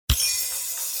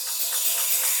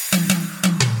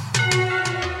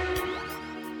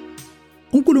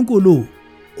uNkulunkulu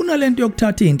unalento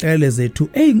yokuthatha izinhlelo zethu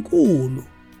ezinkulu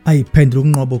ayiphendula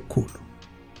ukunqoba okukhulu.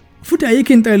 Futhi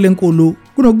ayikho inhlelo enkulu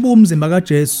kunokubuka umzimba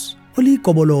kaJesu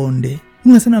oligobolonde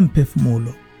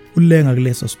ungasenamphefumulo ulenga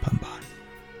kuleso siphambano.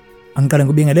 Angiqale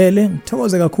ngibingelele,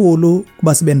 ngithokoze kakhulu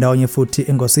kuba sibe ndawonye futhi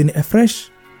engosini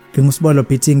efresh. Ngingusibolo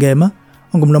Bithi Ngema,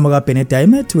 ongumlomo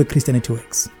kaBenedict weChristianity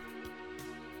Works.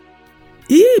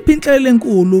 Iphi inhlelo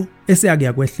enkulu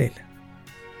esiyakuya kwehlela?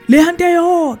 Le hanto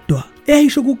eyodwa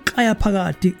eyisho ukuxaya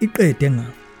phakathi iqede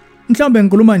ngawo. Mhlawumbe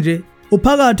ngikhuluma nje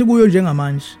uphakathi kuyo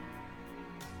njengamanje.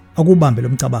 Akubambe lo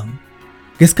mcabango.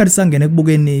 Ngesikhathi sangena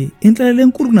ekubukeni inhlelo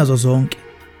enkulu kunazo zonke.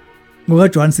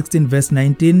 NgokukaJohane 16 verse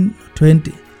 19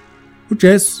 20.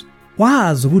 UJesu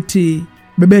wazi ukuthi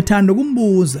bebethanda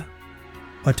ukumbuza,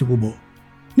 wathi kubo,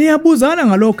 Niyabuzana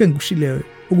ngalokho engikushiloyo,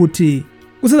 ukuthi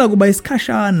kusezakuba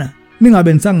yisikhashana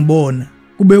ningabe nisangibona,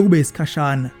 kube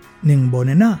yisikhashana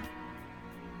ningibone na.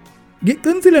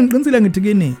 Ngiqinisile ngithi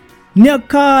kini,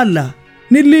 Niyakukhala,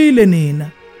 nilile nina,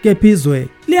 kepha izwe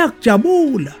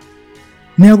liyakujabula.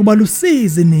 Niyakuba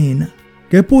lusizi nina,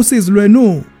 kepha usizi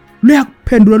lwenu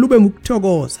luyakuphendula lube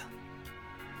ngokuthokoza.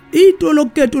 Into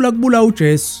lokuketula kubula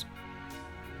uJesu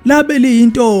labe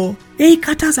liyinto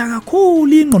eyikhathaza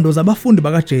kakhulu ingqondo zabafundi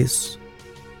bakaJesu.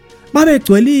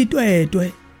 Babegcwele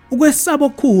itwetwe ukwesaba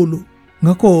okukhulu,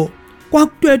 ngakho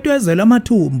kwakutwetwezela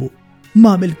amathumbu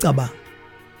uma belicabanga.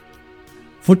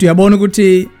 Futhi uyabona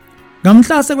ukuthi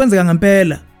ngamhlase kwenzeka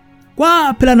ngempela,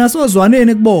 kwaphela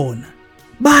nasozwaneni kubona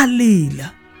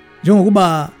balila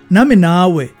njengokuba nami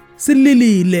nawe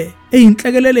sililile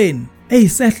eyinhlekeleleni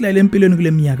eyisehlele empilweni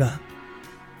kule minyaka.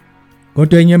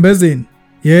 Kodwa enyembezeni,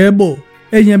 yebo,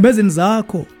 enyembezeni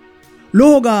zakho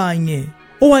lo kanye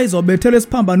owayizobethela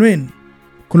esiphambanweni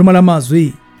khuluma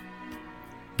lamazwi.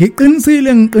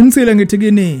 Ngiqinisile ngithi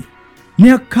kini,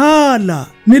 Niyakukhala,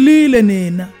 nilile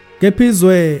nina, kepha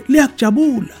izwe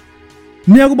liyakujabula.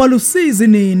 Niyakuba lusizi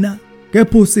nina,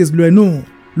 kepha usizi lwenu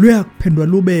luyakuphendula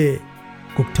lube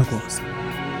ngokuthokoza.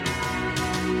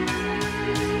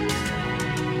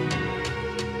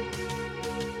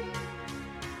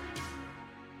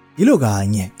 Ilo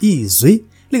kanye izwi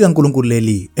likaNkulunkulu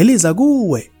leli eliza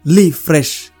kuwe li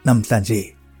fresh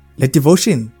namhlanje. Le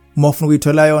devotion uma ufuna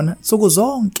ukuyithola yona nsuku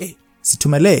zonke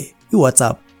sithumele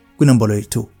iWhatsApp kwinombolo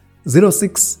yethu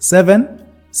 067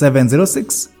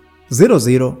 706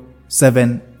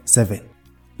 0077.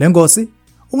 Le ngosi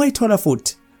ungayithola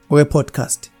futhi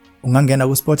podcast. Ungangena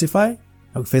ku Spotify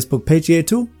na ku Facebook page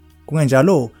yethu,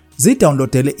 kungenjalo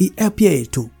zidownloadele i-app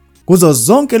yethu kuzo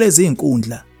zonke lezi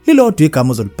inkundla. Lilodwa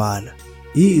igama uzolibhala,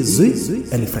 izwi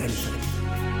elifresh.